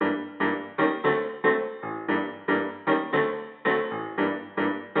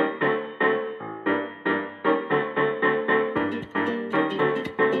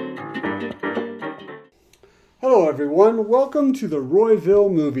everyone, welcome to the Royville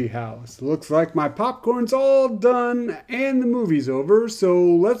Movie House. Looks like my popcorn's all done and the movie's over, so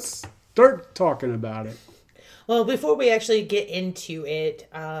let's start talking about it. Well, before we actually get into it,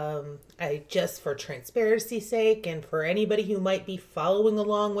 I just for transparency's sake and for anybody who might be following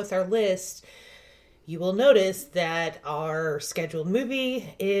along with our list, you will notice that our scheduled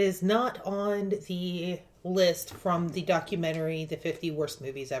movie is not on the list from the documentary, The 50 Worst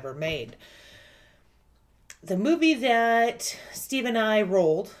Movies Ever Made. The movie that Steve and I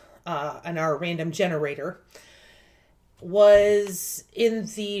rolled on our random generator was in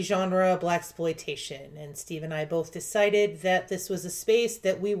the genre blaxploitation, and Steve and I both decided that this was a space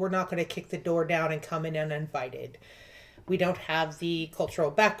that we were not going to kick the door down and come in uninvited. We don't have the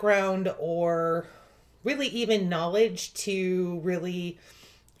cultural background or really even knowledge to really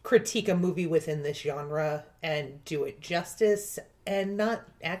critique a movie within this genre and do it justice and not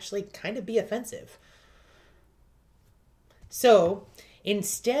actually kind of be offensive. So,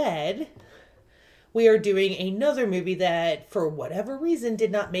 instead, we are doing another movie that, for whatever reason,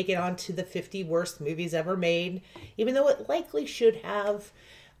 did not make it onto the 50 worst movies ever made, even though it likely should have,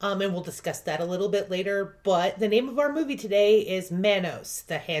 and we'll discuss that a little bit later. But the name of our movie today is Manos,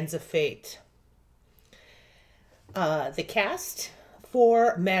 The Hands of Fate. The cast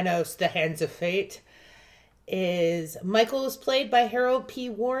for Manos, The Hands of Fate is Michael is played by Harold P.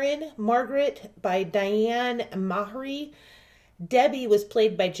 Warren, Margaret by Diane Mahary, Debbie was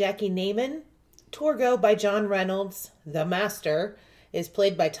played by Jackie Naiman, Torgo by John Reynolds, the Master is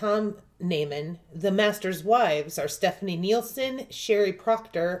played by Tom Naiman, the Master's wives are Stephanie Nielsen, Sherry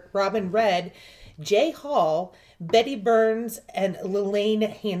Proctor, Robin Redd, Jay Hall, Betty Burns, and Lelaine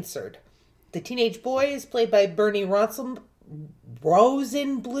Hansard. The teenage boy is played by Bernie Rosenblum.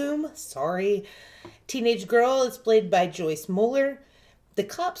 Teenage girl is played by Joyce Mueller. The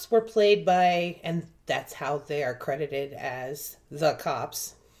cops were played by, and that's how they are credited as the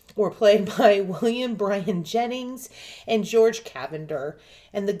cops, were played by William Bryan Jennings and George Cavender.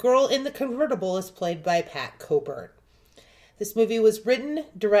 And the girl in the convertible is played by Pat Coburn. This movie was written,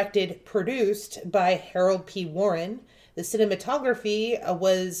 directed, produced by Harold P. Warren. The cinematography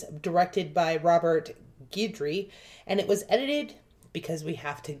was directed by Robert Guidry, and it was edited, because we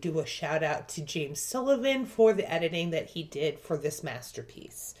have to do a shout out to James Sullivan for the editing that he did for this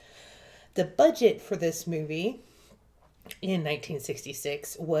masterpiece. The budget for this movie in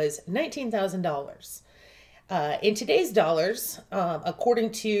 1966 was $19,000. In today's dollars,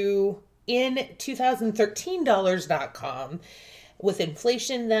 according to in2013dollars.com, with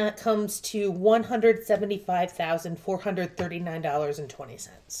inflation, that comes to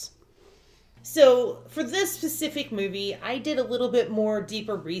 $175,439.20. So, for this specific movie, I did a little bit more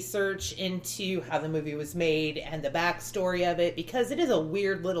deeper research into how the movie was made and the backstory of it, because it is a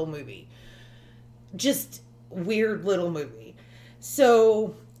weird little movie. Just weird little movie.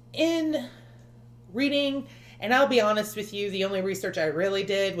 So, in reading, and I'll be honest with you, the only research I really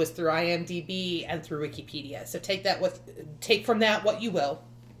did was through IMDb and through Wikipedia. So take from that what you will.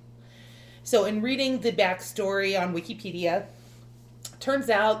 So, in reading the backstory on Wikipedia,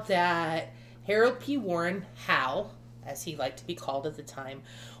 turns out that Harold P. Warren, Hal, as he liked to be called at the time,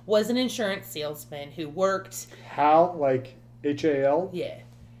 was an insurance salesman who worked... Hal, like H-A-L? Yeah.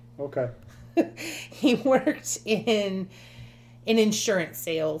 Okay. He worked in insurance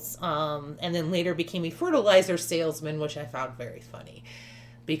sales, and then later became a fertilizer salesman, which I found very funny,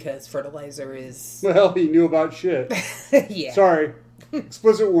 because fertilizer is... Well, he knew about shit. Yeah. Sorry.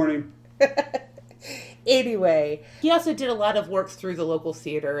 Explicit warning. Anyway, he also did a lot of work through the local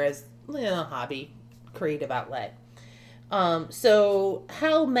theater as a hobby, creative outlet. So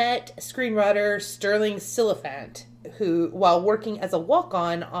Hal met screenwriter Sterling Silliphant, who, while working as a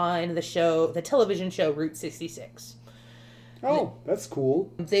walk-on on the television show Route 66. Oh, that's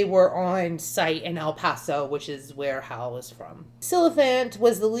cool. They were on site in El Paso, which is where Hal is from. Silliphant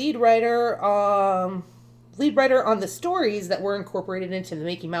was the lead writer on the stories that were incorporated into the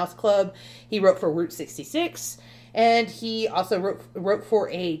Mickey Mouse Club. He wrote for Route 66, and he also wrote for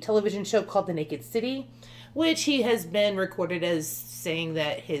a television show called The Naked City, which he has been recorded as saying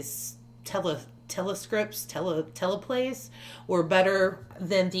that his teleplays were better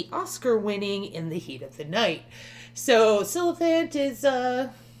than the Oscar-winning In the Heat of the Night. So Silliphant is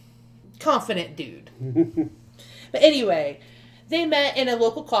a confident dude. But anyway, they met in a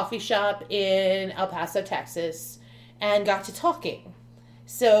local coffee shop in El Paso, Texas, and got to talking.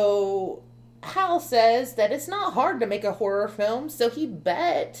 So Hal says that it's not hard to make a horror film, so he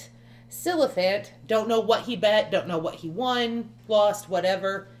bet Silliphant, don't know what he bet, don't know what he won, lost,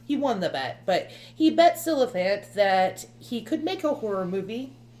 whatever. He won the bet, but he bet Silliphant that he could make a horror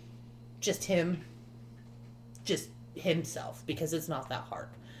movie, just him, just himself, because it's not that hard.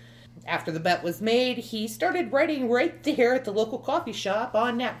 After the bet was made, he started writing right there at the local coffee shop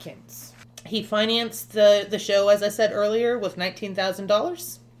on napkins. He financed the show, as I said earlier, with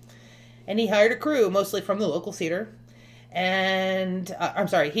 $19,000. And he hired a crew, mostly from the local theater. And,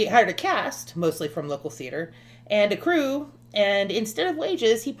 he hired a cast, mostly from local theater, and a crew. And instead of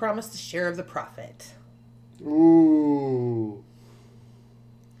wages, he promised a share of the profit. Ooh.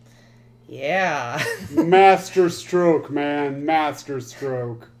 Yeah. Master stroke, man. Master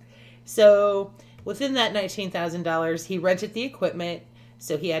stroke. So, within that $19,000, he rented the equipment,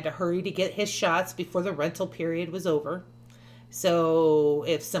 so he had to hurry to get his shots before the rental period was over. So,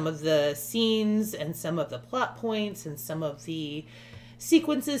 if some of the scenes and some of the plot points and some of the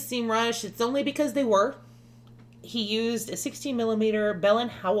sequences seem rushed, it's only because they were. He used a 16mm Bell &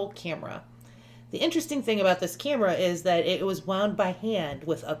 Howell camera. The interesting thing about this camera is that it was wound by hand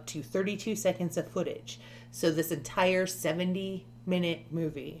with up to 32 seconds of footage. So this entire 70-minute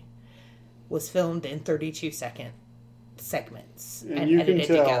movie was filmed in 32-second segments and edited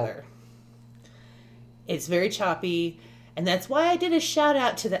together. It's very choppy, and that's why I did a shout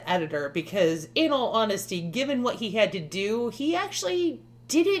out to the editor, because in all honesty, given what he had to do, he actually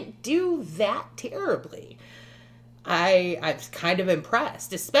didn't do that terribly. I was kind of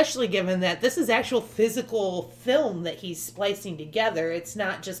impressed, especially given that this is actual physical film that he's splicing together. It's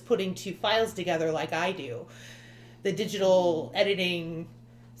not just putting two files together like I do. The digital editing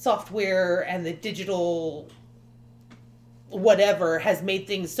software and the digital whatever has made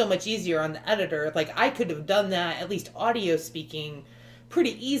things so much easier on the editor. Like, I could have done that, at least audio speaking,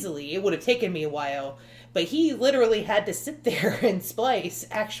 pretty easily. It would have taken me a while. But he literally had to sit there and splice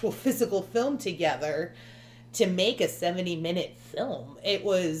actual physical film together to make a 70-minute film.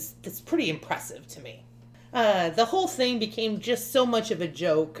 That's pretty impressive to me. The whole thing became just so much of a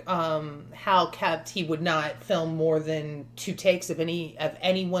joke. Hal kept he would not film more than 2 takes of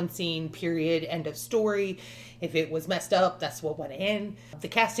any one scene, period, end of story. If it was messed up, that's what went in. The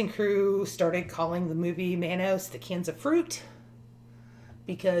cast and crew started calling the movie Manos the cans of fruit,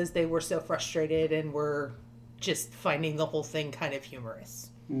 because they were so frustrated and were just finding the whole thing kind of humorous.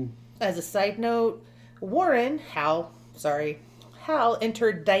 As a side note, Hal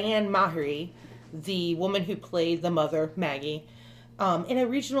entered Diane Mahary, the woman who played the mother, Maggie, in a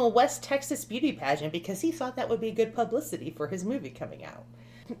regional West Texas beauty pageant, because he thought that would be good publicity for his movie coming out.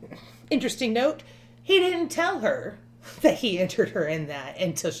 Interesting note, he didn't tell her that he entered her in that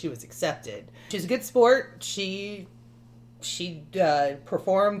until she was accepted. She's a good sport. She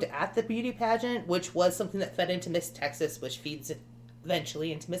performed at the beauty pageant, which was something that fed into Miss Texas, which feeds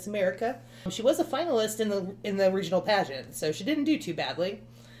eventually into Miss America. She was a finalist in the regional pageant, so she didn't do too badly.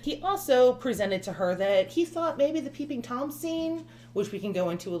 He also presented to her that he thought maybe the Peeping Tom scene, which we can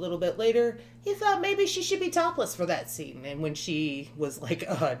go into a little bit later, he thought maybe she should be topless for that scene. And when she was like,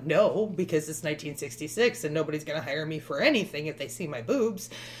 no, because it's 1966 and nobody's going to hire me for anything if they see my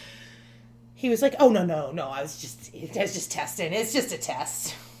boobs, he was like, oh, no, I was just testing. It's just a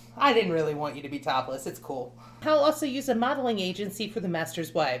test. I didn't really want you to be topless. It's cool. Hal also used a modeling agency for the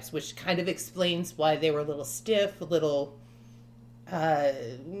Master's Wives, which kind of explains why they were a little stiff,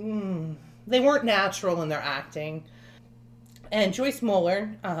 they weren't natural in their acting. And Joyce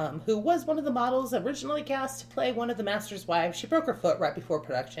Moeller, who was one of the models originally cast to play one of the Master's Wives, she broke her foot right before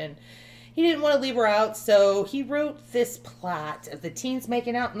production. He didn't want to leave her out, so he wrote this plot of the teens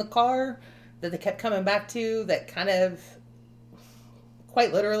making out in the car that they kept coming back to, that kind of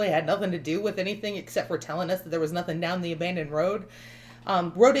quite literally had nothing to do with anything except for telling us that there was nothing down the abandoned road.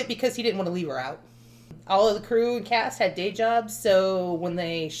 Wrote it because he didn't want to leave her out. All of the crew and cast had day jobs, so when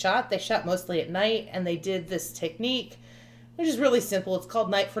they shot mostly at night, and they did this technique, which is really simple. It's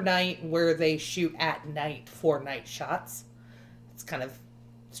called night for night, where they shoot at night for night shots. It's kind of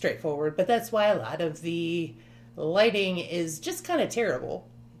straightforward, but that's why a lot of the lighting is just kind of terrible.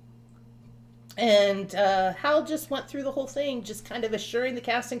 And Hal just went through the whole thing, just kind of assuring the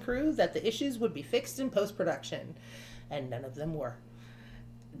cast and crew that the issues would be fixed in post-production. And none of them were.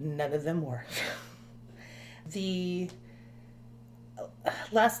 The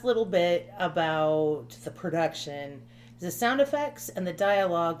last little bit about the production, the sound effects and the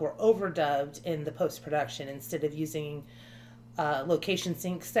dialogue were overdubbed in the post-production instead of using location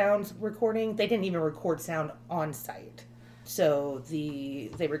sync sound recording. They didn't even record sound on site. So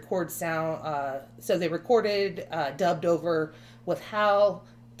they recorded dubbed over with Hal,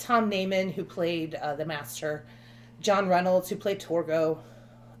 Tom Naiman, who played the Master, John Reynolds, who played Torgo,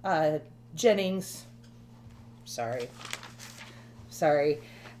 Jennings,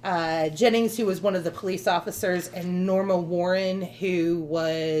 Jennings, who was one of the police officers, and Norma Warren, who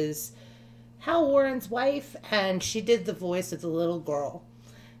was Hal Warren's wife, and she did the voice of the little girl.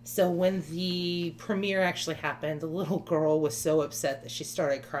 So when the premiere actually happened, the little girl was so upset that she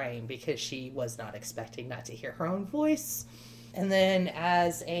started crying because she was not expecting not to hear her own voice. And then,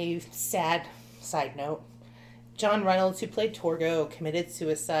 as a sad side note, John Reynolds, who played Torgo, committed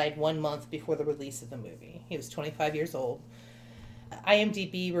suicide 1 month before the release of the movie. He was 25 years old.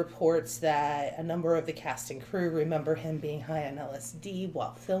 IMDb reports that a number of the cast and crew remember him being high on LSD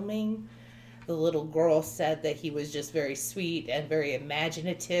while filming. The little girl said that he was just very sweet and very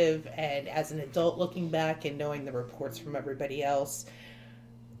imaginative, and as an adult looking back and knowing the reports from everybody else,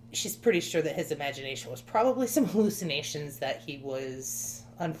 she's pretty sure that his imagination was probably some hallucinations that he was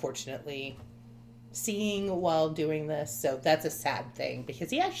unfortunately seeing while doing this. So that's a sad thing,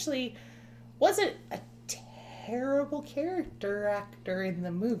 because he actually wasn't a terrible character actor in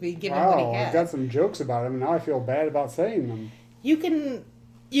the movie, given what he had. I've got some jokes about him, and now I feel bad about saying them.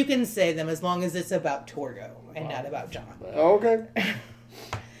 You can say them as long as it's about Torgo and not about John. Okay.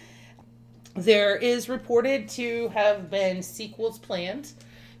 There is reported to have been sequels planned.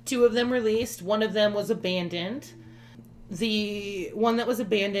 2 of them released. 1 of them was abandoned. The one that was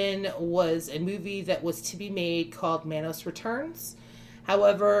abandoned was a movie that was to be made called Manos Returns.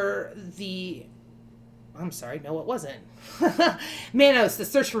 However, I'm sorry, no, it wasn't. Manos, The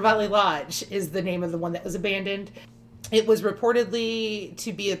Search for Valley Lodge is the name of the one that was abandoned. It was reportedly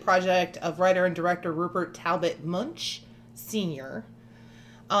to be a project of writer and director Rupert Talbot Munch Sr.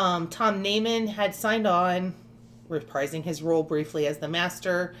 Tom Naiman had signed on, reprising his role briefly as the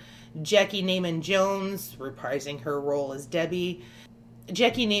Master. Jackie Naiman Jones, reprising her role as Debbie.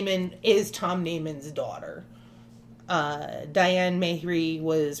 Jackie Naiman is Tom Naiman's daughter. Diane Mayhew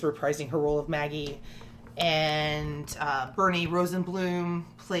was reprising her role of Maggie. And Bernie Rosenblum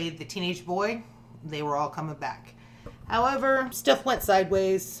played the teenage boy. They were all coming back. However, stuff went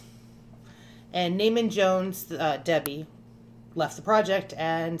sideways, and Naiman Jones, Debbie, left the project,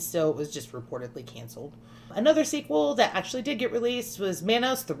 and so it was just reportedly canceled. Another sequel that actually did get released was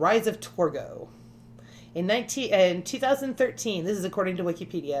Manos, The Rise of Torgo. In 2013, this is according to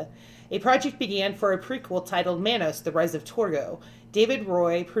Wikipedia, a project began for a prequel titled Manos, The Rise of Torgo. David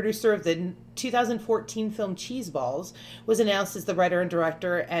Roy, producer of the 2014 film Cheeseballs, was announced as the writer and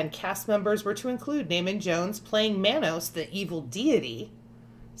director, and cast members were to include Naiman Jones playing Manos, the evil deity.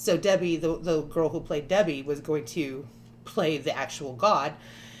 So Debbie, the girl who played Debbie, was going to play the actual god.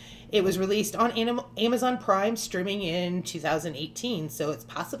 It was released on Amazon Prime, streaming in 2018, so it's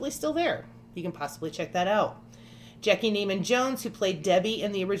possibly still there. You can possibly check that out. Jackie Naiman Jones, who played Debbie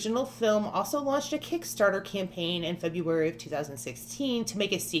in the original film, also launched a Kickstarter campaign in February of 2016 to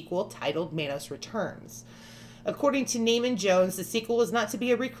make a sequel titled Manos Returns. According to Naiman Jones, the sequel was not to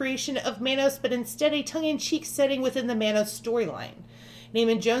be a recreation of Manos, but instead a tongue-in-cheek setting within the Manos storyline.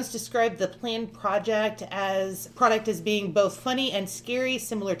 Naiman Jones described the planned product as being both funny and scary,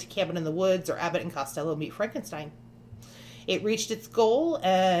 similar to Cabin in the Woods or Abbott and Costello Meet Frankenstein. It reached its goal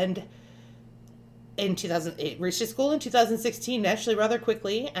in 2016, actually rather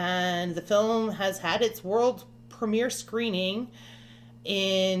quickly, and the film has had its world premiere screening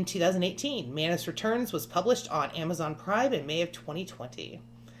in 2018. Manos Returns was published on Amazon Prime in May of 2020.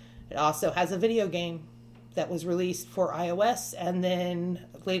 It also has a video game that was released for iOS and then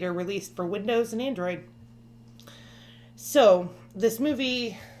later released for Windows and Android. So, this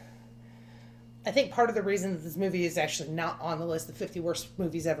movie, I think part of the reason that this movie is actually not on the list of 50 worst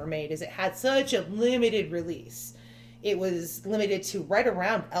movies ever made is it had such a limited release. It was limited to right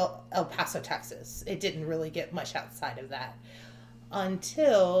around El Paso, Texas. It didn't really get much outside of that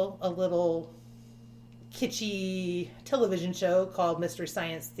until a little kitschy television show called Mystery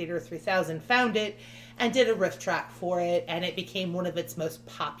Science Theater 3000 found it and did a riff track for it, and it became one of its most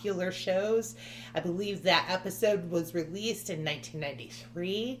popular shows. I believe that episode was released in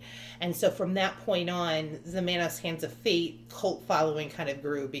 1993, and so from that point on, the Manos Hands of Fate cult following kind of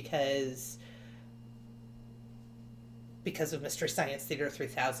grew because of Mystery Science Theater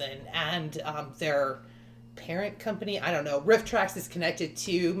 3000 and their parent company. I don't know. Riff Tracks is connected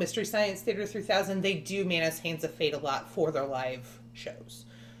to Mystery Science Theater 3000. They do Manos Hands of Fate a lot for their live shows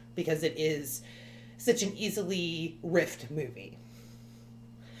because it is such an easily riffed movie.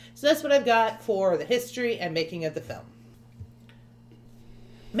 So that's what I've got for the history and making of the film.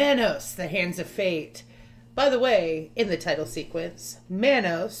 Manos, the Hands of Fate. By the way, in the title sequence,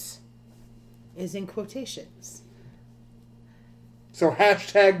 Manos is in quotations. So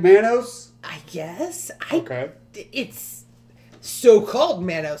hashtag Manos? I guess. Okay. It's so-called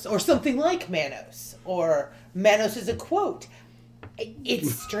Manos, or something like Manos, or Manos is a quote.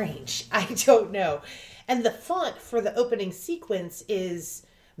 It's strange. I don't know. And the font for the opening sequence is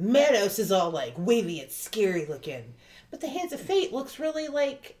Manos is all like wavy and scary looking. But the Hands of Fate looks really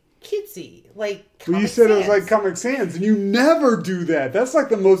like cutesy. Like Well, you said it was like Comic Sans, and you never do that. That's like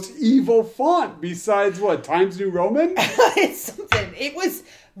the most evil font besides what? Times New Roman? It's something. It was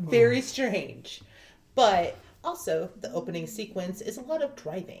very strange. But also, the opening sequence is a lot of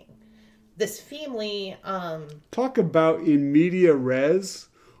driving. This family, Talk about in media res.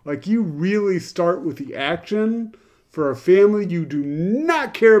 Like, you really start with the action for a family you do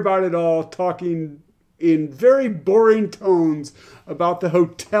not care about at all, talking in very boring tones about the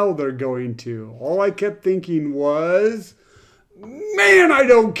hotel they're going to. All I kept thinking was, man, I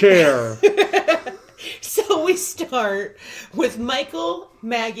don't care. So we start with Michael,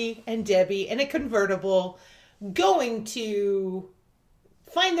 Maggie, and Debbie in a convertible going to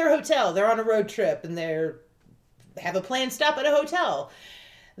find their hotel. They're on a road trip and have a planned stop at a hotel.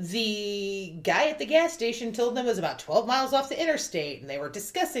 The guy at the gas station told them it was about 12 miles off the interstate, and they were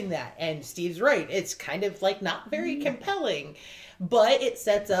discussing that. And Steve's right. It's kind of like not very compelling, but it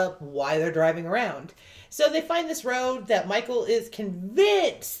sets up why they're driving around. So they find this road that Michael is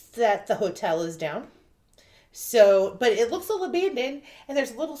convinced that the hotel is down. So, but it looks all abandoned, and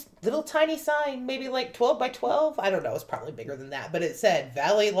there's a little tiny sign, maybe like 12 by 12. I don't know. It's probably bigger than that, but it said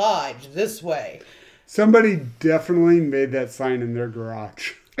Valley Lodge this way. Somebody definitely made that sign in their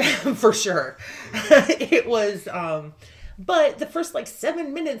garage. For sure. It was, but the first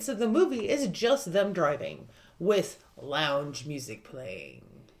 7 minutes of the movie is just them driving with lounge music playing.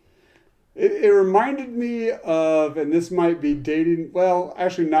 It reminded me of, and this might be dating, well,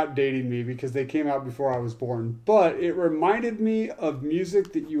 actually not dating me because they came out before I was born, but it reminded me of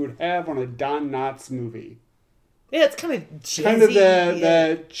music that you would have on a Don Knotts movie. Yeah, it's kind of jazzy. Kind of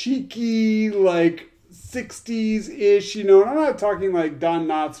that cheeky, 60s-ish, and I'm not talking like Don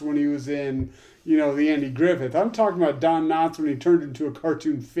Knotts when he was in, the Andy Griffith. I'm talking about Don Knotts when he turned into a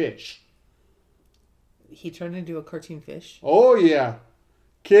cartoon fish. He turned into a cartoon fish? Oh, yeah.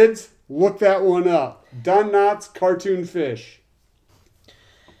 Kids, look that one up. Don Knotts, cartoon fish.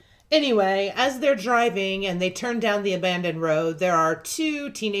 Anyway, as they're driving and they turn down the abandoned road, there are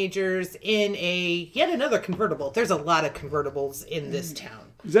two teenagers in yet another convertible. There's a lot of convertibles in this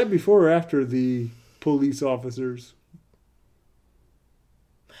town. Is that before or after the police officers?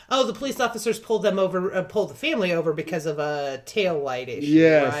 Oh, the police officers pulled the family over because of a tail light issue.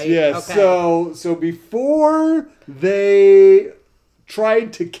 Yes, right? yes. Okay. So before they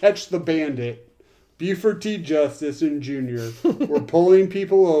tried to catch the bandit, Buford T. Justice and Jr. were pulling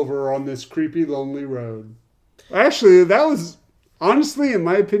people over on this creepy, lonely road. Actually, honestly, in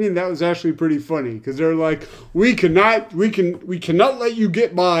my opinion, that was actually pretty funny because they're like, we cannot let you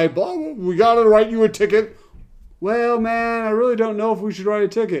get by. Blah, blah, we gotta write you a ticket. Well, man, I really don't know if we should write a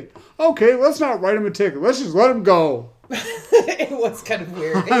ticket. Okay, let's not write him a ticket. Let's just let him go. It was kind of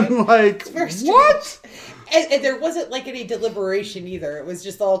weird. I'm like, what? And there wasn't any deliberation either. It was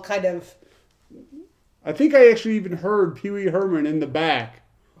just all kind of... I think I actually even heard Pee Wee Herman in the back.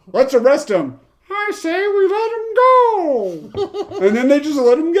 Let's arrest him. I say we let him go. And then they just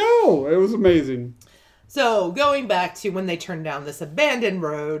let him go. It was amazing. So, going back to when they turned down this abandoned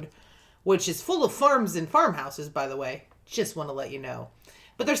road, which is full of farms and farmhouses, by the way. Just want to let you know.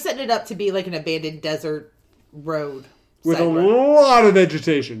 But they're setting it up to be like an abandoned desert road. With a lot of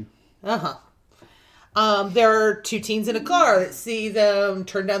vegetation. Uh-huh. There are two teens in a car that see them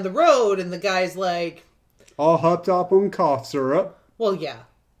turn down the road, and the guy's like... all hopped up on cough syrup. Well, yeah.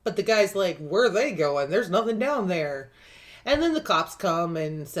 But the guy's like, where are they going? There's nothing down there. And then the cops come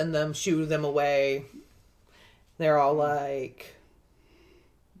and shoo them away. They're all like...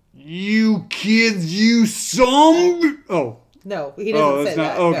 you kids, you some... Oh. No, he doesn't say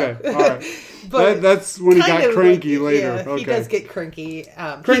that. Okay, no. all right. But that's when he got cranky later. Yeah, okay. He does get cranky.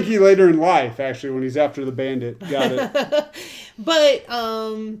 Cranky later in life, actually, when he's after the bandit. Got it. But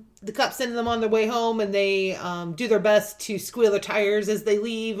the cops send them on their way home, and they do their best to squeal their tires as they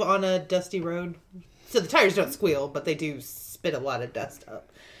leave on a dusty road. So the tires don't squeal, but they do spit a lot of dust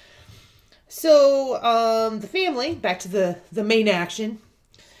up. So the family, back to the main action.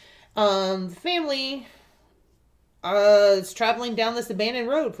 The family... is traveling down this abandoned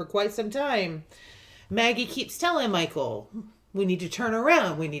road for quite some time. Maggie keeps telling Michael, we need to turn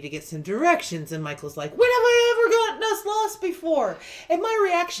around. We need to get some directions. And Michael's like, when have I ever gotten us lost before? And my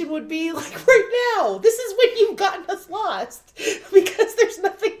reaction would be right now. This is when you've gotten us lost. Because there's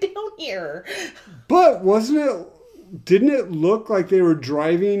nothing down here. But didn't it look like they were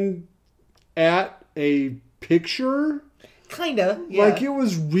driving at a picture? Kinda, yeah. It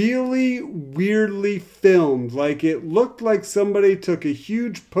was really weirdly filmed. It looked like somebody took a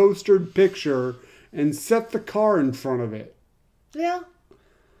huge postered picture and set the car in front of it. Yeah.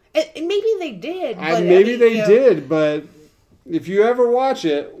 Maybe they did. But, maybe they did, but if you ever watch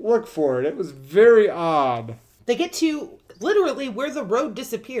it, look for it. It was very odd. They get to literally where the road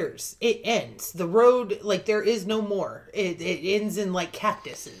disappears. It ends. The road, like, there is no more. It ends in, like,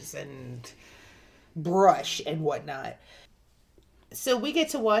 cactuses and brush and whatnot. So we get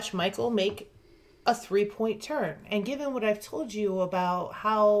to watch Michael make a 3-point turn. And given what I've told you about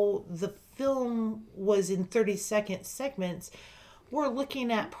how the film was in 30-second segments, we're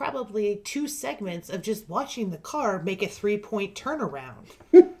looking at probably 2 segments of just watching the car make a 3-point turnaround.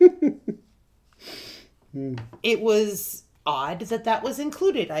 It was odd that was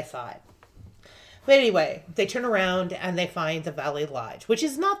included, I thought. But anyway, they turn around and they find the Valley Lodge, which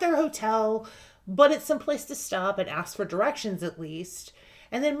is not their hotel, but it's some place to stop and ask for directions at least.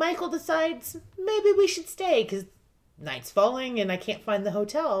 And then Michael decides maybe we should stay because night's falling and I can't find the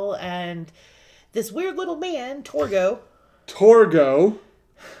hotel. And this weird little man, Torgo,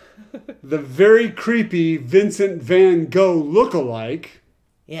 the very creepy Vincent Van Gogh lookalike.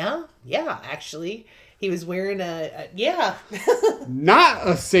 Yeah, actually. He was wearing Not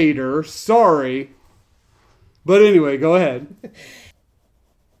a satyr, sorry. But anyway, go ahead.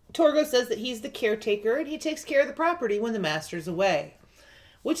 Torgo says that he's the caretaker and he takes care of the property when the master's away.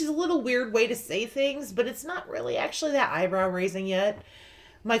 Which is a little weird way to say things, but it's not really actually that eyebrow raising yet.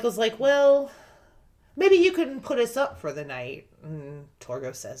 Michael's like, well, maybe you can put us up for the night. And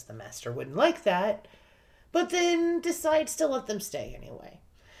Torgo says the master wouldn't like that, but then decides to let them stay anyway.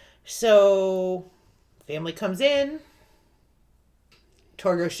 So, family comes in.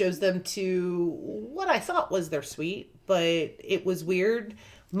 Torgo shows them to what I thought was their suite, but it was weird.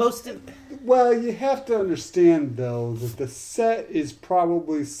 Well, you have to understand, though, that the set is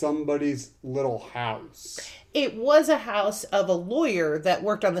probably somebody's little house. It was a house of a lawyer that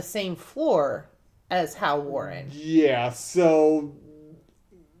worked on the same floor as Hal Warren. Yeah, so...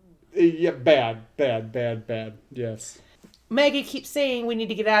 Yeah, bad. Yes. Maggie keeps saying, we need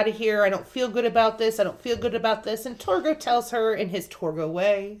to get out of here. I don't feel good about this. And Torgo tells her in his Torgo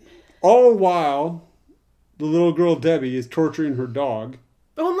way. All the while, the little girl Debbie is torturing her dog.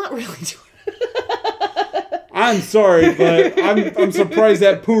 Well, not really doing it. I'm sorry, but I'm surprised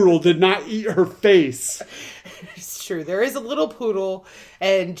that poodle did not eat her face. It's true. There is a little poodle,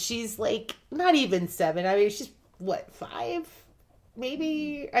 and she's like not even 7. I mean, she's what, 5?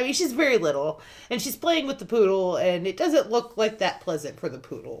 Maybe? I mean, she's very little, and she's playing with the poodle, and it doesn't look like that pleasant for the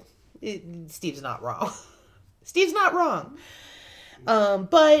poodle. Steve's not wrong. Steve's not wrong.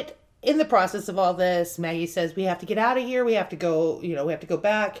 But in the process of all this, Maggie says, we have to get out of here. We have to go, we have to go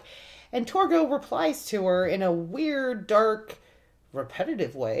back. And Torgo replies to her in a weird, dark,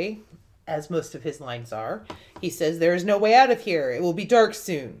 repetitive way, as most of his lines are. He says, there is no way out of here. It will be dark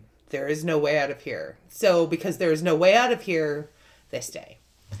soon. There is no way out of here. So, because there is no way out of here, they stay.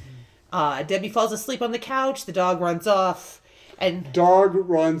 Debbie falls asleep on the couch. The dog runs off. And dog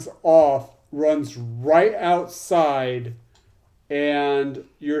runs off, runs right outside. And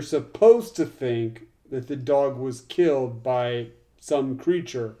you're supposed to think that the dog was killed by some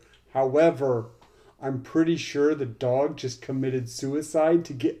creature. However, I'm pretty sure the dog just committed suicide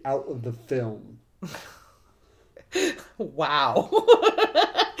to get out of the film. Wow.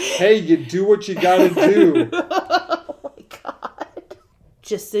 Hey, you do what you gotta do. Oh my God.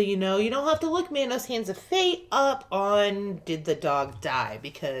 Just so you know, you don't have to look Manos Hands of Fate up on did the dog die,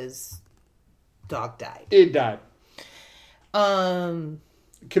 because dog died. It died.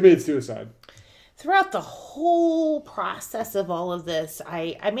 Committed suicide. Throughout the whole process of all of this,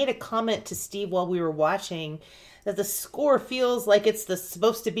 I made a comment to Steve while we were watching that the score feels like it's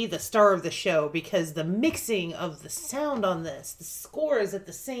supposed to be the star of the show, because the mixing of the sound on this, the score is at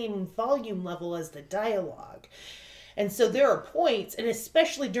the same volume level as the dialogue. And so there are points, and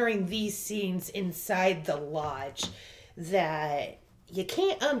especially during these scenes inside the lodge, that you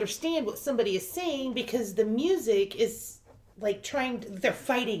can't understand what somebody is saying because the music is like they're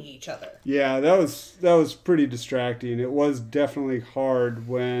fighting each other. Yeah, that was pretty distracting. It was definitely hard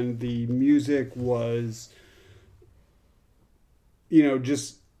when the music was,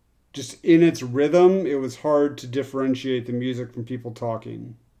 just in its rhythm. It was hard to differentiate the music from people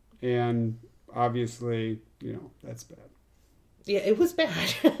talking. And obviously, that's bad. Yeah, it was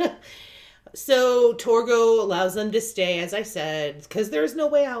bad. So Torgo allows them to stay, as I said, because there's no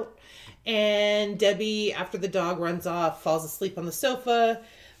way out. And Debbie, after the dog runs off, falls asleep on the sofa.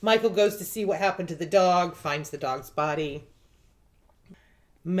 Michael goes to see what happened to the dog, finds the dog's body.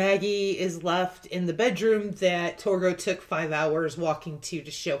 Maggie is left in the bedroom that Torgo took 5 hours walking to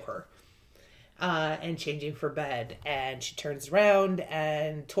show her. And changing for bed. And she turns around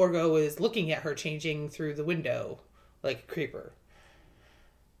and Torgo is looking at her changing through the window like a creeper.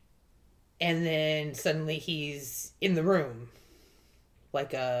 And then suddenly he's in the room.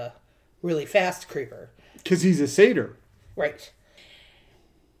 Like a really fast creeper. Because he's a satyr. Right.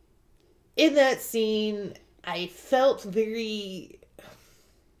 In that scene, I felt very...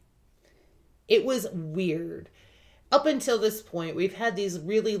 It was weird. Up until this point, we've had these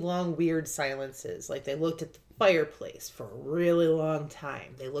really long, weird silences. Like, they looked at the fireplace for a really long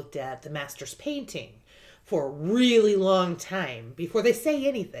time. They looked at the master's painting for a really long time before they say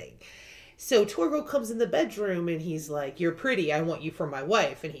anything. So Torgo comes in the bedroom and he's like, "You're pretty. I want you for my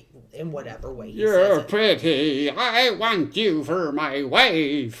wife." And he, in whatever way he says it. "You're pretty. I want you for my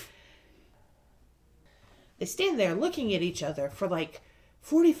wife." They stand there looking at each other for like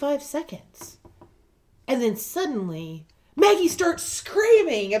 45 seconds. And then suddenly, Maggie starts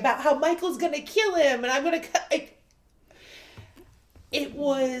screaming about how Michael's going to kill him and I'm going to... It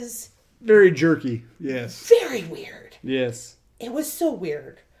was... Very jerky, yes. Very weird. Yes. It was so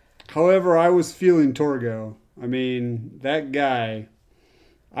weird. However, I was feeling Torgo. I mean, that guy...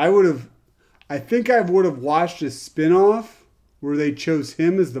 I think I would have watched a spin-off where they chose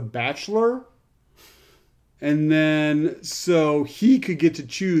him as the Bachelor. And then, so he could get to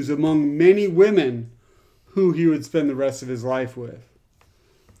choose among many women who he would spend the rest of his life with.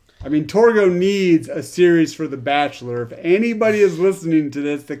 I mean, Torgo needs a series for The Bachelor. If anybody is listening to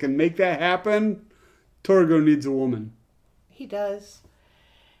this that can make that happen, Torgo needs a woman. He does.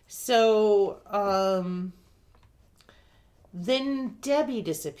 So, then Debbie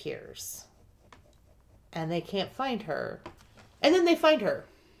disappears. And they can't find her. And then they find her.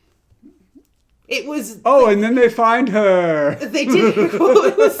 It was... Oh, and then they find her. They did.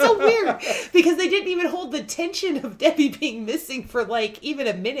 It was so weird. Because they didn't even hold the tension of Debbie being missing for like even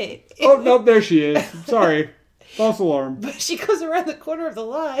a minute. Oh, no, there she is. Sorry. False alarm. But she goes around the corner of the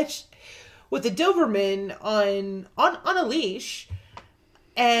lodge with a Doberman on a leash.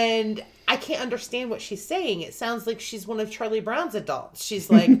 And I can't understand what she's saying. It sounds like she's one of Charlie Brown's adults. She's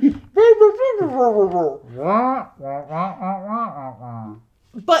like...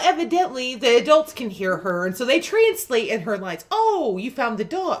 But evidently, the adults can hear her, and so they translate in her lines. "Oh, you found the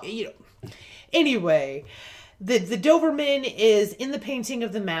dog." You know. Anyway, the Doberman is in the painting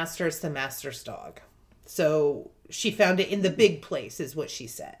of the master. It's the master's dog. So she found it in the big place, is what she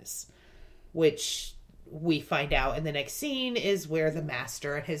says. Which we find out in the next scene is where the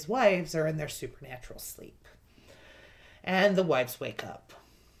master and his wives are in their supernatural sleep. And the wives wake up.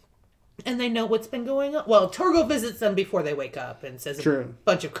 And they know what's been going on. Well, Torgo visits them before they wake up and says a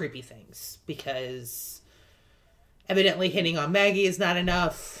bunch of creepy things. Because evidently hitting on Maggie is not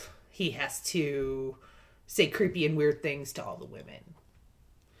enough. He has to say creepy and weird things to all the women.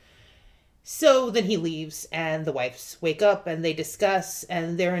 So then he leaves and the wives wake up and they discuss.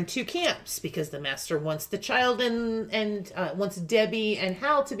 And they're in two camps. Because the master wants the child and wants Debbie and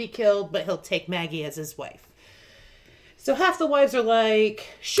Hal to be killed. But he'll take Maggie as his wife. So half the wives are like,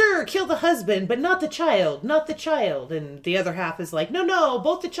 "Sure, kill the husband, but not the child, not the child." And the other half is like, no,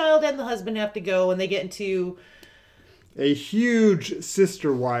 both the child and the husband have to go. And they get into... a huge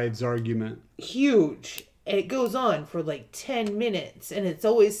sister wives argument. Huge. And it goes on for like 10 minutes. And it's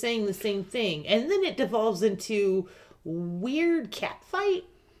always saying the same thing. And then it devolves into weird cat fight.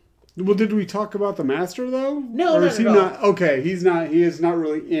 Well, did we talk about the master, though? No, or is he not at all. not? Okay, he is not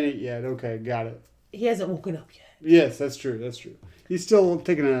really in it yet. Okay, got it. He hasn't woken up yet. Yes, that's true. That's true. He's still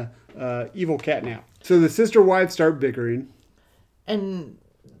taking a evil cat nap. So the sister wives start bickering. And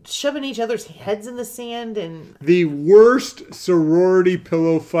shoving each other's heads in the sand and... The worst sorority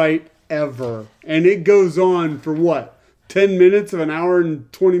pillow fight ever. And it goes on for what? 10 minutes of an hour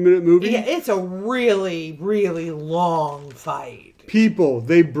and 20-minute movie? Yeah, it's a really, really long fight. People,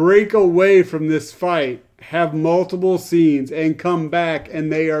 they break away from this fight, have multiple scenes, and come back,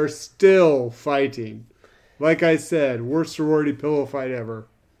 and they are still fighting. Like I said, worst sorority pillow fight ever.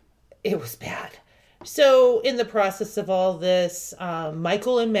 It was bad. So, in the process of all this,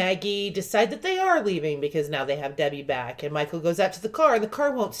 Michael and Maggie decide that they are leaving because now they have Debbie back. And Michael goes out to the car and the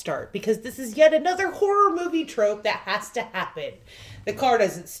car won't start because this is yet another horror movie trope that has to happen. The car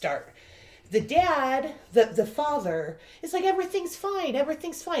doesn't start. The dad, the father, is like, everything's fine.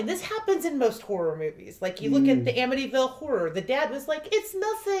 This happens in most horror movies. Like, you look at the Amityville Horror. The dad was like, it's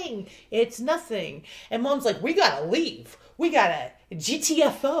nothing. And mom's like, we gotta leave. We gotta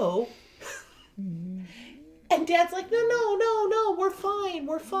GTFO. And dad's like, no, we're fine.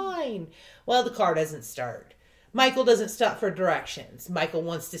 Well, the car doesn't start. Michael doesn't stop for directions. Michael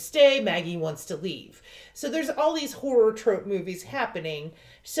wants to stay. Maggie wants to leave. So there's all these horror trope movies happening.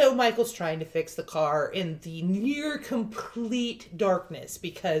 So Michael's trying to fix the car in the near complete darkness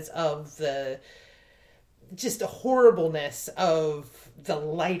because of the just a horribleness of the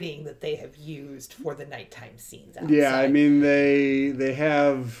lighting that they have used for the nighttime scenes outside. Yeah, I mean, they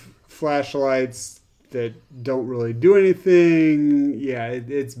have flashlights that don't really do anything. Yeah,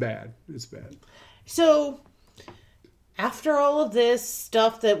 it's bad. It's bad. So, after all of this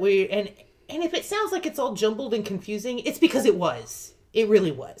stuff that and if it sounds like it's all jumbled and confusing, it's because it was. It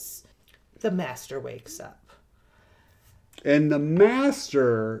really was. The master wakes up. And the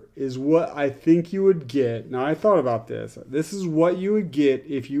master is what I think you would get. Now, I thought about this. This is what you would get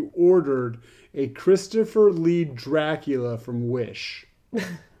if you ordered a Christopher Lee Dracula from Wish.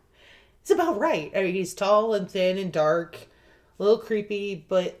 It's about right. I mean, he's tall and thin and dark, a little creepy,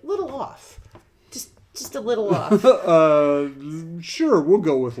 but a little off. Just a little off. Sure, we'll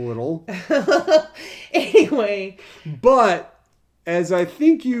go with little. Anyway. But, as I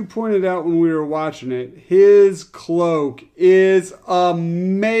think you pointed out when we were watching it, his cloak is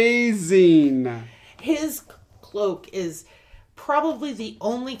amazing. His cloak is probably the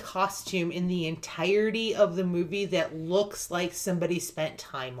only costume in the entirety of the movie that looks like somebody spent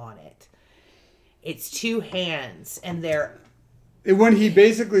time on it. It's two hands, and when he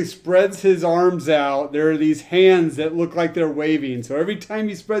basically spreads his arms out, there are these hands that look like they're waving. So every time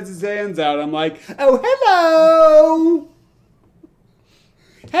he spreads his hands out, I'm like, oh, hello!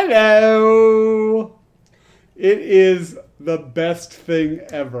 Hello! It is the best thing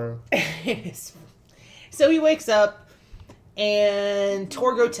ever. It is. So he wakes up, and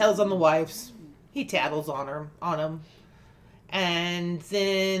Torgo tells on the wives. He tattles on him. And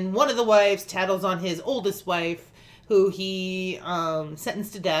then one of the wives tattles on his oldest wife, who he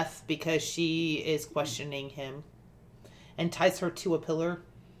sentenced to death because she is questioning him, and ties her to a pillar.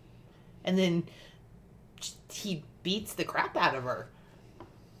 And then he beats the crap out of her.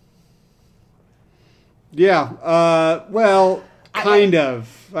 Yeah, well, kind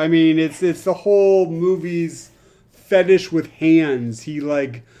of. I mean, it's the whole movie's fetish with hands. He,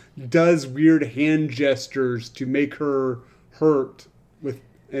 like, does weird hand gestures to make her hurt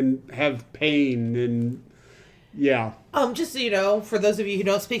and have pain, and yeah. Just so you know, for those of you who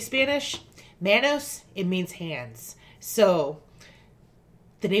don't speak Spanish, Manos, it means hands. So,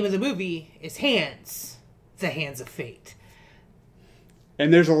 the name of the movie is Hands, the Hands of Fate.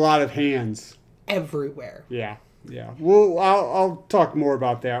 And there's a lot of hands. Everywhere. Yeah. Well, I'll talk more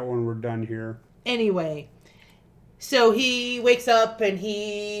about that when we're done here. Anyway, so he wakes up and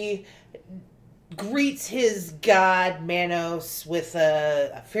he greets his god Manos with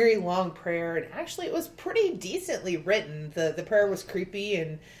a very long prayer, and actually it was pretty decently written. The prayer was creepy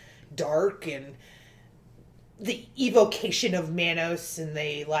and dark, and the evocation of Manos, and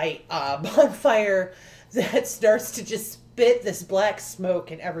they light a bonfire that starts to just spit this black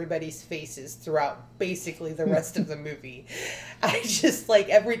smoke in everybody's faces throughout basically the rest of the movie. I just, like,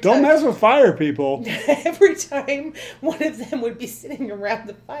 every time... Don't mess with fire, people. Every time one of them would be sitting around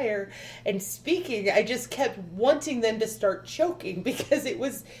the fire and speaking, I just kept wanting them to start choking, because it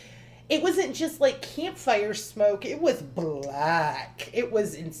wasn't just like campfire smoke, it was black. It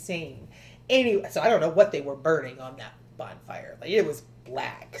was insane. Anyway, so I don't know what they were burning on that bonfire. Like, it was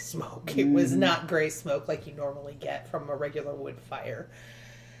black smoke. It was not gray smoke like you normally get from a regular wood fire.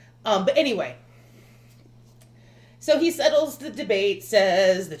 But anyway, so he settles the debate,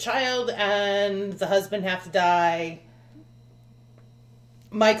 says the child and the husband have to die.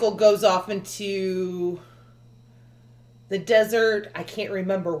 Michael goes off into the desert. I can't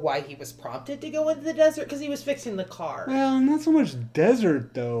remember why he was prompted to go into the desert, because he was fixing the car. Well, not so much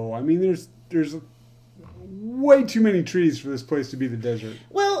desert, though. I mean, there's way too many trees for this place to be the desert.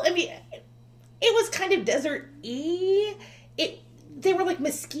 Well, I mean, it was kind of desert-y. They were like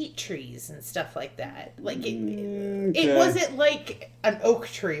mesquite trees and stuff like that. Like, it wasn't like an oak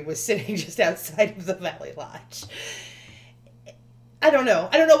tree was sitting just outside of the Valley Lodge. I don't know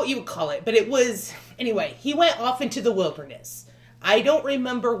what you would call it, but it was... Anyway, he went off into the wilderness. I don't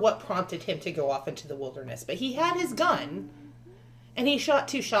remember what prompted him to go off into the wilderness, but he had his gun, and he shot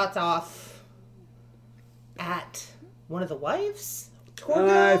 2 shots off at one of the wives? Torgo?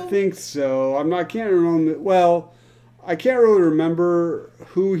 I think so. Can't remember. Well, I can't really remember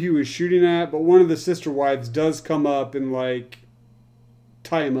who he was shooting at, but one of the sister wives does come up and, like,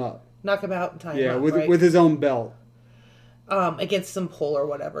 tie him up. Knock him out and tie him up, Yeah, right? with his own belt. Against some pole or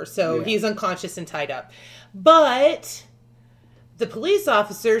whatever. So he's unconscious and tied up. But the police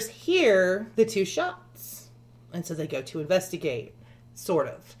officers hear the 2 shots. And so they go to investigate. Sort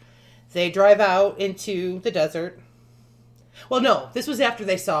of. They drive out into the desert. Well, no. This was after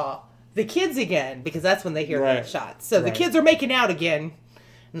they saw the kids again, because that's when they hear the shots. So the kids are making out again.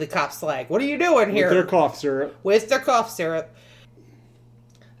 And the cop's like, what are you doing here? With their cough syrup. With their cough syrup.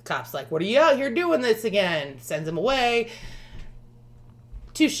 The cop's like, what are you out here doing this again? Sends him away.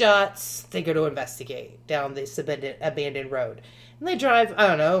 2 shots. They go to investigate down this abandoned road. And they drive, I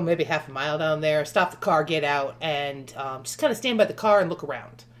don't know, maybe half a mile down there, stop the car, get out, and just kind of stand by the car and look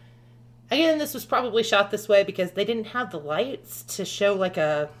around. Again, this was probably shot this way because they didn't have the lights to show like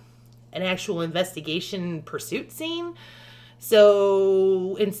an actual investigation pursuit scene.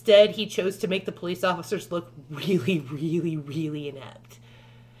 So instead, he chose to make the police officers look really, really, really inept.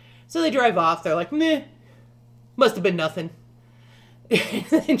 So they drive off. They're like, meh, must have been nothing.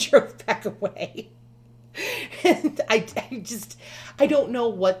 And drove back away. And I don't know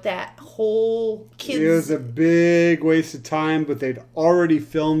what that whole kids... It was a big waste of time, but they'd already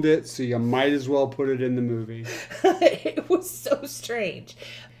filmed it, so you might as well put it in the movie. It was so strange.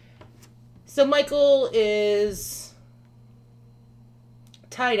 So Michael is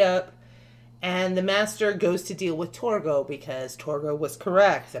tied up, and the master goes to deal with Torgo because Torgo was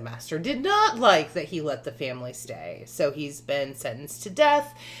correct. The master did not like that he let the family stay. So he's been sentenced to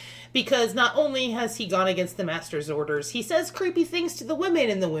death because not only has he gone against the master's orders, he says creepy things to the women,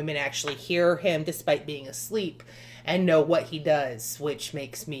 and the women actually hear him despite being asleep and know what he does, which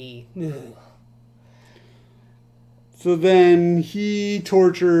makes me... Ugh. So then he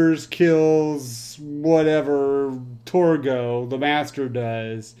tortures, kills, whatever Torgo, the master,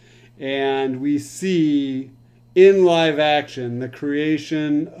 does. And we see, in live action, the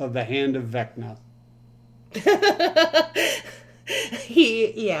creation of the Hand of Vecna.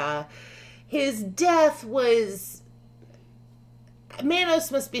 His death was... Manos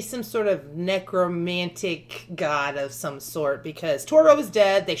must be some sort of necromantic god of some sort, because Torgo is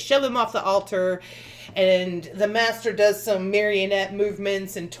dead, they shove him off the altar, and the master does some marionette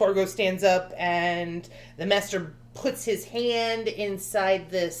movements, and Torgo stands up, and the master puts his hand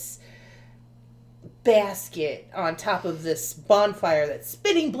inside this basket on top of this bonfire that's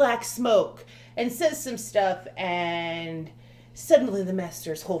spitting black smoke, and says some stuff, and suddenly the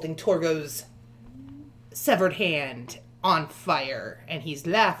master's holding Torgo's severed hand on fire, and he's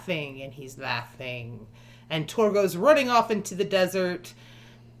laughing, and Torgo's running off into the desert,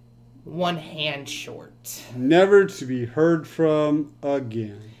 one hand short. Never to be heard from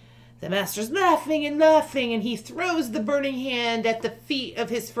again. The master's laughing, and he throws the burning hand at the feet of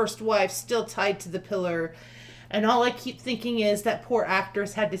his first wife, still tied to the pillar. And all I keep thinking is that poor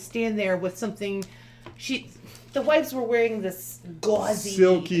actress had to stand there with something... The wives were wearing this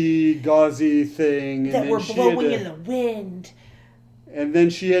silky, gauzy thing. That were blowing in the wind. And then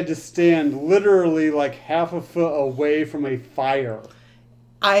she had to stand literally like half a foot away from a fire.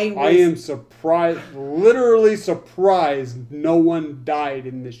 I am literally surprised no one died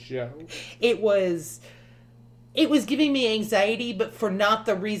in this show. It was giving me anxiety, but for not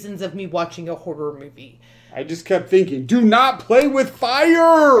the reasons of me watching a horror movie. I just kept thinking, do not play with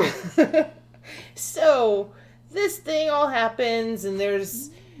fire! So... this thing all happens, and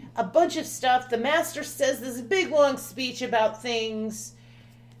there's a bunch of stuff. The master says this big, long speech about things,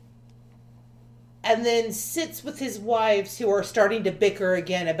 and then sits with his wives who are starting to bicker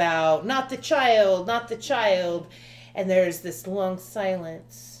again about, not the child, and there's this long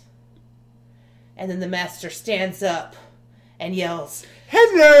silence. And then the master stands up and yells,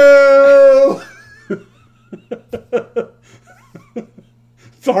 "Hello!"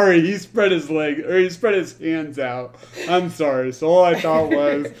 Sorry, he spread his hands out. I'm sorry. So all I thought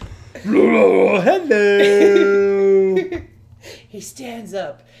was, hello. He stands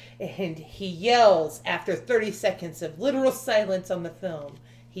up and he yells, after 30 seconds of literal silence on the film,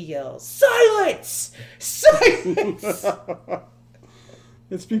 he yells, "Silence! Silence!"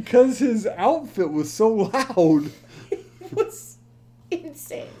 It's because his outfit was so loud. It was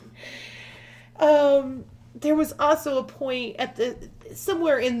insane. There was also a point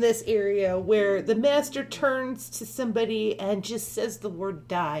somewhere in this area where the master turns to somebody and just says the word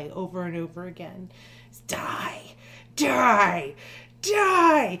 "die" over and over again. Die, die,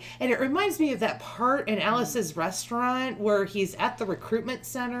 die. And it reminds me of that part in Alice's Restaurant where he's at the recruitment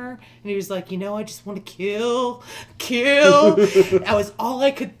center and he was like, I just want to kill. That was all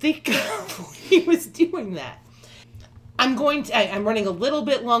I could think of when he was doing that. I'm running a little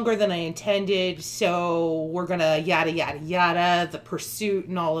bit longer than I intended, so we're gonna yada, yada, yada, the pursuit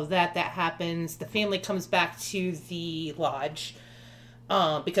and all of that happens. The family comes back to the lodge,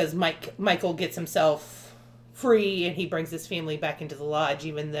 because Michael gets himself free and he brings his family back into the lodge,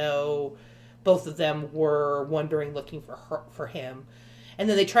 even though both of them were wandering looking for him. And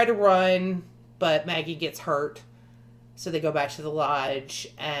then they try to run, but Maggie gets hurt. So they go back to the lodge,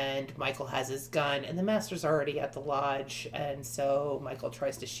 and Michael has his gun, and the master's already at the lodge, and so Michael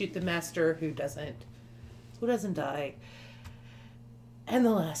tries to shoot the master, who doesn't die. And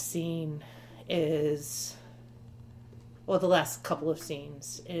the last scene is, well, the last couple of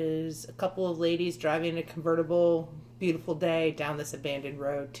scenes is a couple of ladies driving a convertible, beautiful day, down this abandoned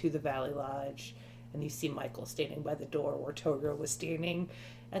road to the Valley Lodge. And you see Michael standing by the door where Togo was standing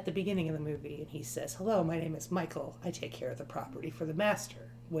at the beginning of the movie. And he says, "Hello, my name is Michael. I take care of the property for the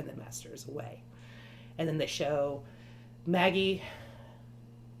master when the master is away." And then they show Maggie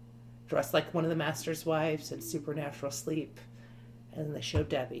dressed like one of the master's wives in supernatural sleep. And then they show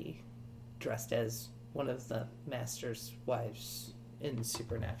Debbie dressed as one of the master's wives in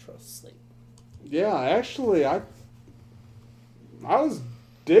supernatural sleep. Yeah, actually, I was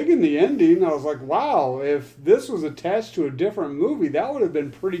digging the ending. I was like, wow, if this was attached to a different movie, that would have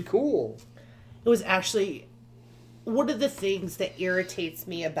been pretty cool. It was actually one of the things that irritates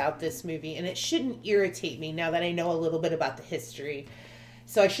me about this movie, and it shouldn't irritate me now that I know a little bit about the history,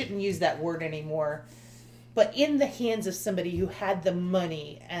 so I shouldn't use that word anymore. But in the hands of somebody who had the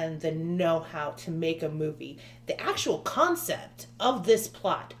money and the know-how to make a movie, the actual concept of this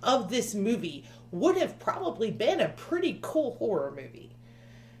plot, of this movie, would have probably been a pretty cool horror movie.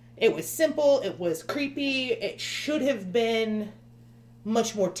 It was simple, it was creepy, it should have been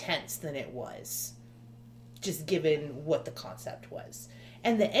much more tense than it was, just given what the concept was.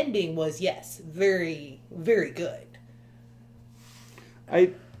 And the ending was, yes, very, very good.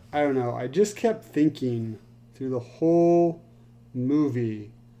 I don't know, I just kept thinking through the whole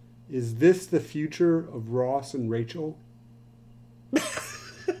movie, is this the future of Ross and Rachel?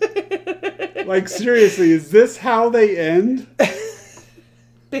 Like, seriously, is this how they end?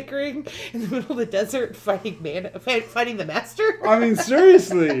 Bickering in the middle of the desert, fighting the master? I mean,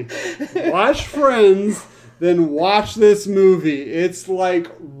 seriously. Watch Friends, then watch this movie. It's like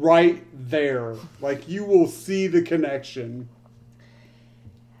right there. Like, you will see the connection.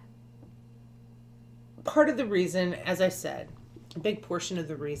 Part of the reason, as I said, a big portion of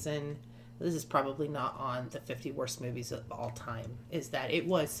the reason this is probably not on the 50 worst movies of all time, is that it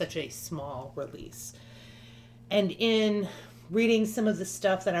was such a small release. And in reading some of the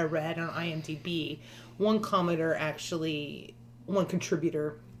stuff that I read on IMDb, one contributor actually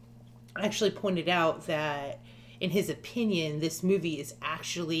pointed out that, in his opinion, this movie is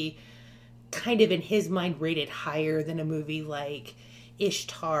actually kind of, in his mind, rated higher than a movie like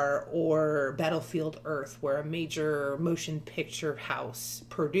Ishtar or Battlefield Earth, where a major motion picture house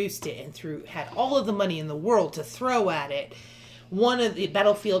produced it and had all of the money in the world to throw at it. One of the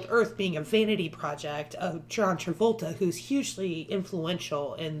Battlefield Earth being a vanity project of John Travolta, who's hugely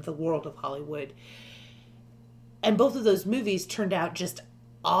influential in the world of Hollywood. And both of those movies turned out just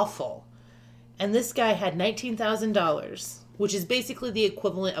awful. And this guy had $19,000, which is basically the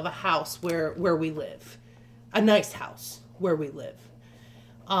equivalent of a house where we live. A nice house where we live.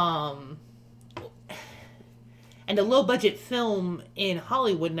 And a low-budget film in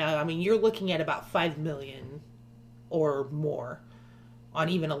Hollywood now, I mean, you're looking at about $5 million or more on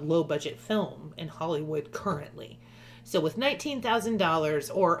even a low-budget film in Hollywood currently. So with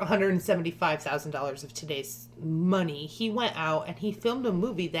 $19,000 or $175,000 of today's money, he went out and he filmed a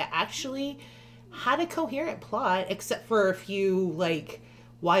movie that actually had a coherent plot, except for a few, like,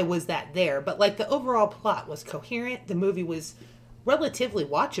 why was that there? But, like, the overall plot was coherent. The movie was relatively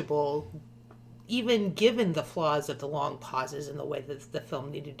watchable, even given the flaws of the long pauses and the way that the film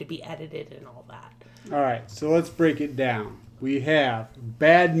needed to be edited and all that. All right, so let's break it down. We have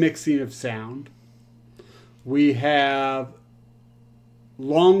bad mixing of sound. We have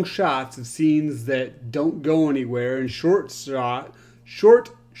long shots of scenes that don't go anywhere, and short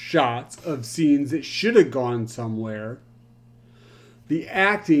shots of scenes that should have gone somewhere. The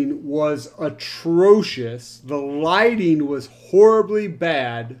acting was atrocious. The lighting was horribly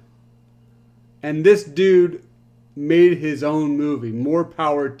bad. And this dude made his own movie. More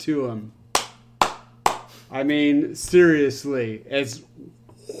power to him. I mean, seriously, as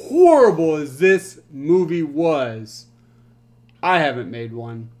horrible as this movie was, I haven't made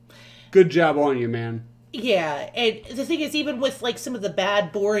one. Good job on you, man. Yeah, and the thing is, even with, like, some of the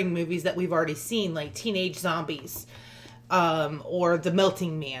bad, boring movies that we've already seen, like Teenage Zombies, or The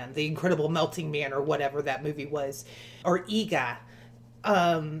Melting Man, The Incredible Melting Man, or whatever that movie was, or Ega,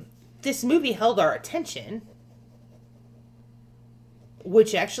 this movie held our attention,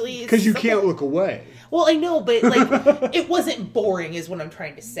 which actually is... Because you can't look away. Well, I know, but, like, it wasn't boring is what I'm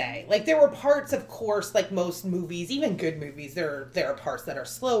trying to say. Like, there were parts, of course, like most movies, even good movies, there are parts that are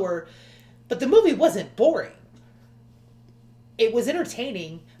slower, but the movie wasn't boring. It was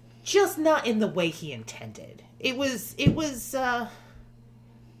entertaining, just not in the way he intended. It was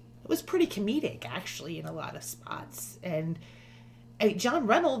pretty comedic, actually, in a lot of spots. And John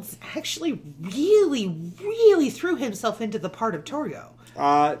Reynolds actually really threw himself into the part of Torgo.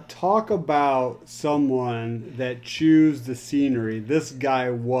 Talk about someone that chews the scenery. This guy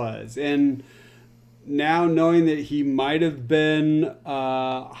was. And now knowing that he might have been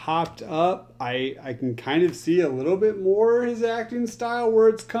hopped up, I can kind of see a little bit more his acting style, where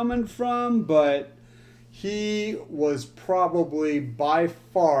it's coming from, but he was probably by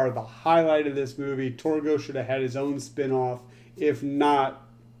far the highlight of this movie. Torgo should have had his own spin-off, if not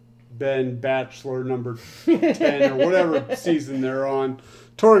been Bachelor number 10 or whatever season they're on.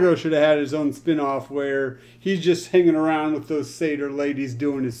 Torgo should have had his own spin-off where he's just hanging around with those satyr ladies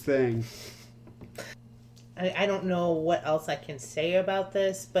doing his thing. I don't know what else I can say about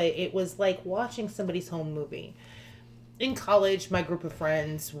this, but it was like watching somebody's home movie. In college, my group of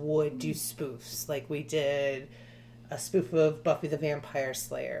friends would do spoofs. Like, we did a spoof of Buffy the Vampire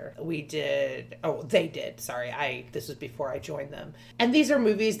Slayer. They did. Sorry, this was before I joined them. And these are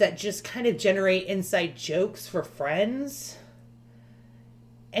movies that just kind of generate inside jokes for friends.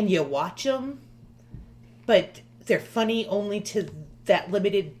 And you watch them, but they're funny only to that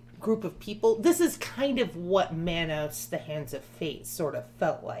limited group of people. This is kind of what Manos, The Hands of Fate sort of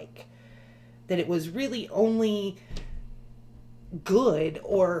felt like. That it was really only good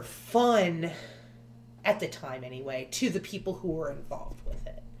or fun, at the time anyway, to the people who were involved with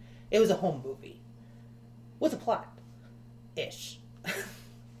it. It was a home movie with a plot-ish.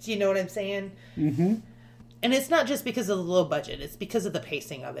 Do you know what I'm saying? Mm-hmm. And it's not just because of the low budget, it's because of the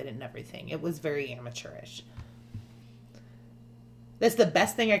pacing of it and everything. It was very amateurish. That's the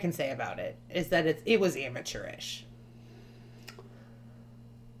best thing I can say about it, is that it was amateurish.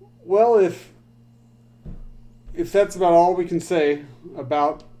 Well, if that's about all we can say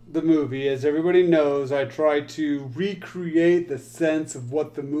about the movie, as everybody knows, I try to recreate the sense of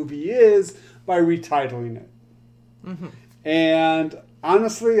what the movie is by retitling it. Mm-hmm. And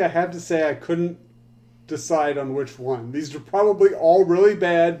honestly, I have to say I couldn't decide on which one. These are probably all really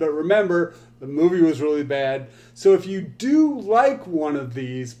bad, but remember, the movie was really bad. So if you do like one of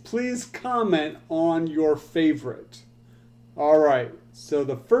these, please comment on your favorite. All right, so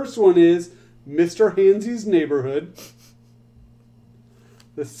the first one is Mr. Hansy's Neighborhood.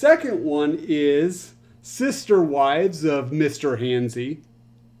 The second one is Sister Wives of Mr. Hansy.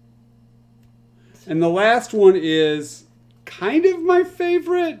 And the last one is kind of my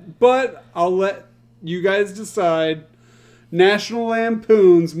favorite, but I'll let you guys decide. National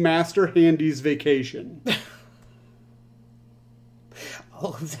Lampoon's Master Handy's Vacation.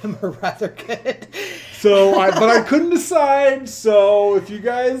 All of them are rather good. But I couldn't decide. So if you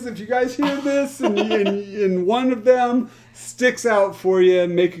guys hear this and one of them sticks out for you,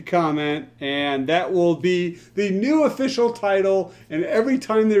 make a comment, and that will be the new official title. And every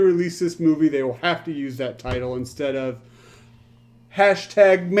time they release this movie, they will have to use that title instead of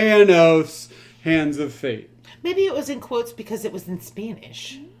 #Manos Hands of Fate. Maybe it was in quotes because it was in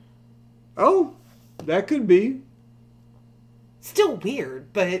Spanish. Oh, that could be. Still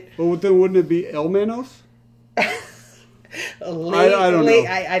weird, but... Well, then wouldn't it be El Manos? I don't know. I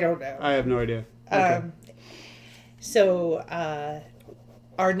don't know. I have no idea. Okay.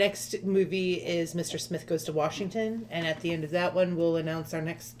 Our next movie is Mr. Smith Goes to Washington, and at the end of that one, we'll announce our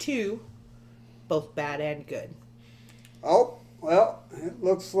next two, both bad and good. Oh, well, it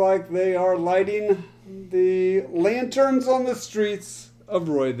looks like they are lighting the lanterns on the streets of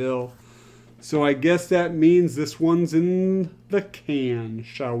Royville. So I guess that means this one's in the can,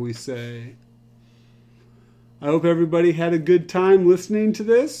 shall we say. I hope everybody had a good time listening to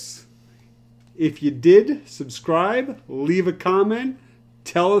this. If you did, subscribe, leave a comment,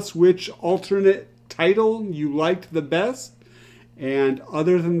 tell us which alternate title you liked the best. And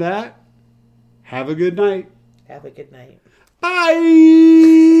other than that, have a good night. Have a good night.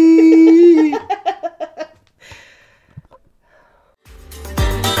 Bye!